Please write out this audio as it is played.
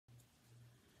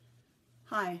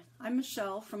Hi, I'm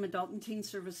Michelle from Adult and Teen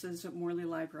Services at Morley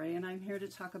Library, and I'm here to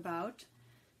talk about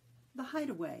The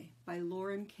Hideaway by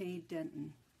Lauren K.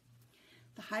 Denton.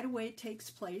 The Hideaway takes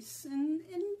place in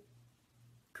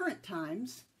current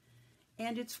times,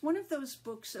 and it's one of those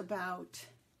books about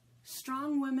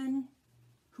strong women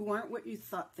who aren't what you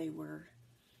thought they were.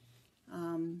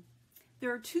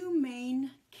 There are two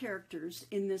main characters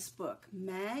in this book.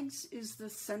 Mags is the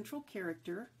central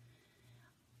character.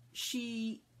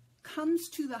 She comes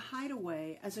to the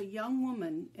Hideaway as a young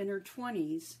woman in her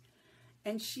 20s,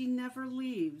 and she never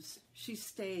leaves. She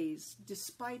stays,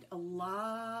 despite a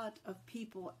lot of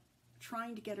people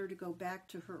trying to get her to go back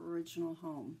to her original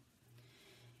home.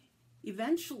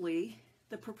 Eventually,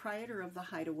 the proprietor of the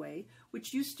Hideaway,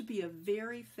 which used to be a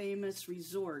very famous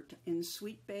resort in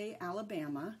Sweet Bay,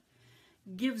 Alabama,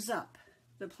 gives up.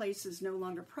 The place is no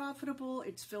longer profitable.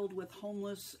 It's filled with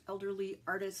homeless elderly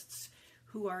artists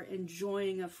who are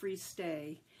enjoying a free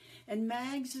stay. And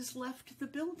Mags is left the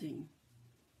building,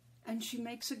 and she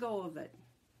makes a go of it.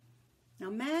 Now,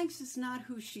 Mags is not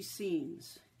who she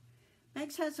seems.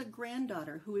 Mags has a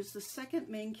granddaughter who is the second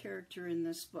main character in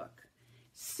this book.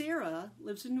 Sarah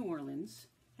lives in New Orleans,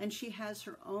 and she has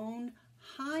her own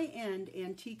high-end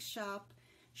antique shop.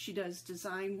 She does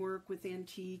design work with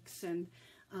antiques and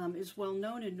is well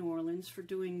known in New Orleans for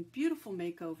doing beautiful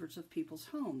makeovers of people's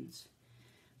homes.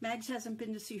 Mags hasn't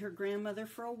been to see her grandmother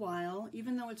for a while,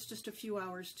 even though it's just a few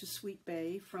hours to Sweet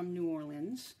Bay from New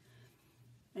Orleans.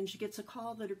 And she gets a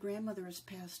call that her grandmother has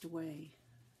passed away.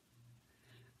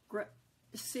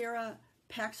 Sarah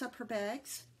packs up her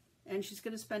bags, and she's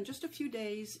going to spend just a few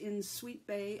days in Sweet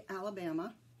Bay,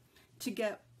 Alabama, to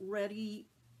get ready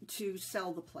to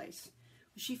sell the place.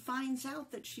 She finds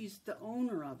out that she's the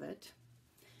owner of it.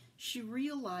 She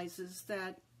realizes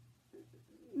that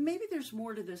maybe there's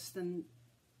more to this than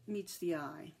meets the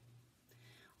eye.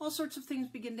 All sorts of things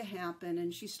begin to happen,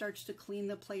 and she starts to clean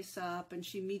the place up, and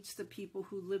she meets the people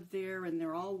who live there, and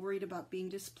they're all worried about being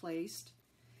displaced.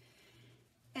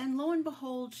 And lo and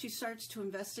behold, she starts to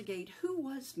investigate who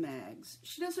was Mags.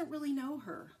 She doesn't really know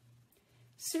her.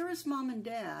 Sarah's mom and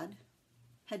dad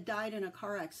had died in a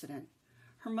car accident.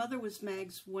 Her mother was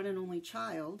Mag's one and only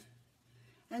child,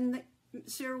 and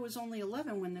Sarah was only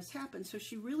 11 when this happened, so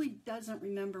she really doesn't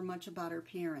remember much about her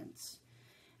parents.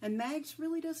 And Mags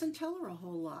really doesn't tell her a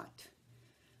whole lot.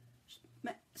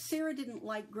 Sarah didn't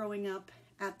like growing up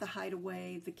at the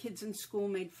Hideaway. The kids in school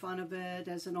made fun of it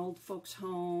as an old folks'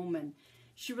 home, and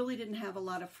she really didn't have a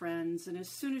lot of friends. And as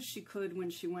soon as she could, when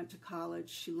she went to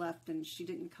college, she left, and she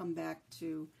didn't come back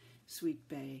to Sweet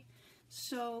Bay.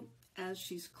 So as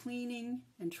she's cleaning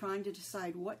and trying to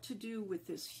decide what to do with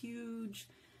this huge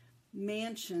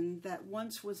mansion that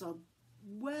once was a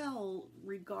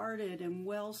well-regarded and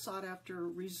well-sought-after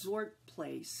resort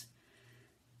place,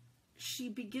 she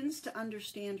begins to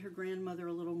understand her grandmother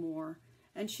a little more,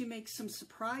 and she makes some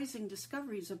surprising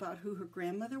discoveries about who her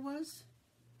grandmother was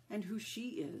and who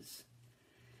she is.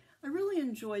 I really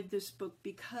enjoyed this book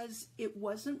because it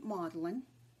wasn't maudlin,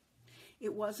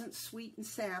 it wasn't sweet and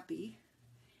sappy,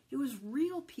 it was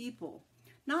real people,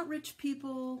 not rich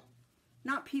people,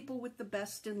 not people with the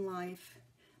best in life,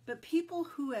 but people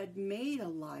who had made a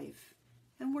life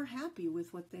and were happy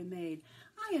with what they made.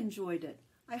 I enjoyed it.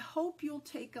 I hope you'll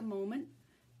take a moment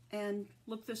and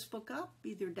look this book up,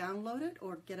 either download it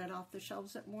or get it off the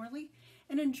shelves at Morley,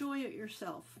 and enjoy it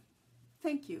yourself.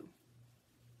 Thank you.